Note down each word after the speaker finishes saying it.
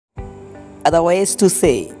other ways to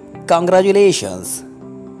say congratulations.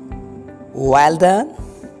 Well done.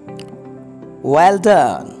 Well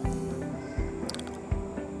done.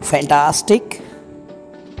 Fantastic.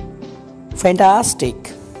 Fantastic.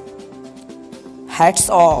 Hats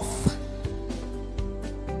off.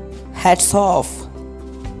 Hats off.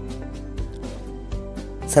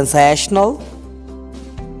 Sensational.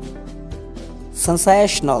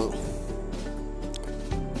 Sensational.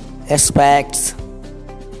 Respects.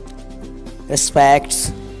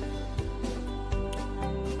 Respects.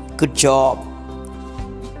 Good job.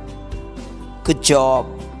 Good job.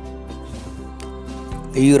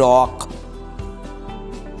 You rock.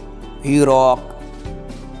 You rock.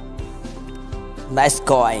 Nice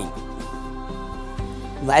going.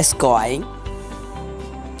 Nice going.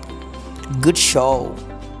 Good show.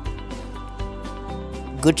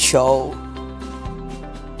 Good show.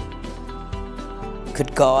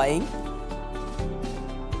 Good going.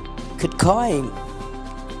 Good going.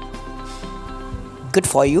 Good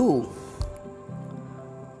for you.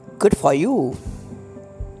 Good for you.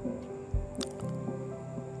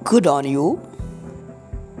 Good on you.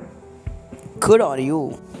 Good on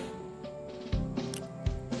you.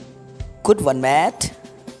 Good one, Matt.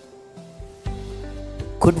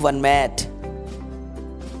 Good one, Matt.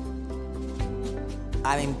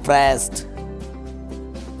 I'm impressed.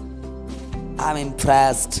 I'm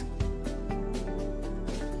impressed.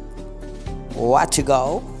 Where to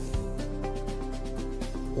go?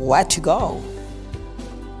 Where to go?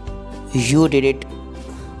 You did it.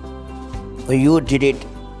 You did it.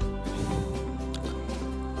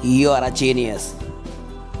 You are a genius.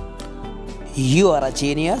 You are a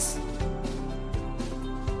genius.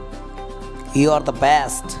 You are the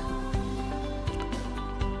best.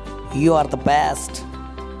 You are the best.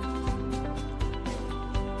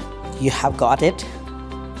 You have got it.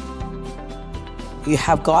 You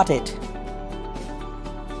have got it.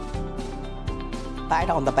 Pat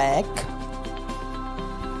on the back.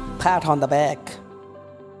 Pat on the back.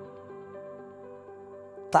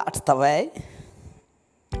 That's the way.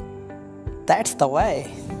 That's the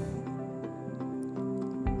way.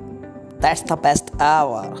 That's the best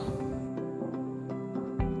hour.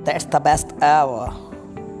 That's the best hour.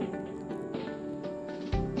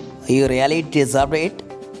 You really deserve it.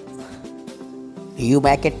 You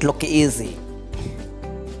make it look easy.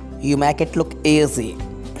 You make it look easy.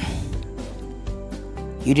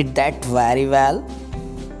 You did that very well.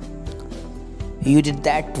 You did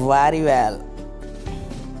that very well.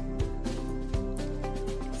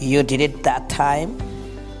 You did it that time.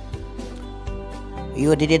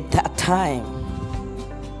 You did it that time.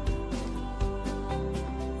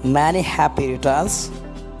 Many happy returns.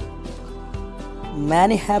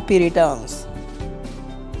 Many happy returns.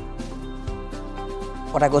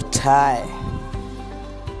 What a good tie.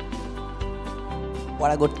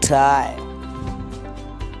 What a good tie.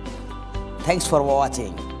 Thanks for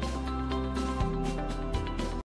watching.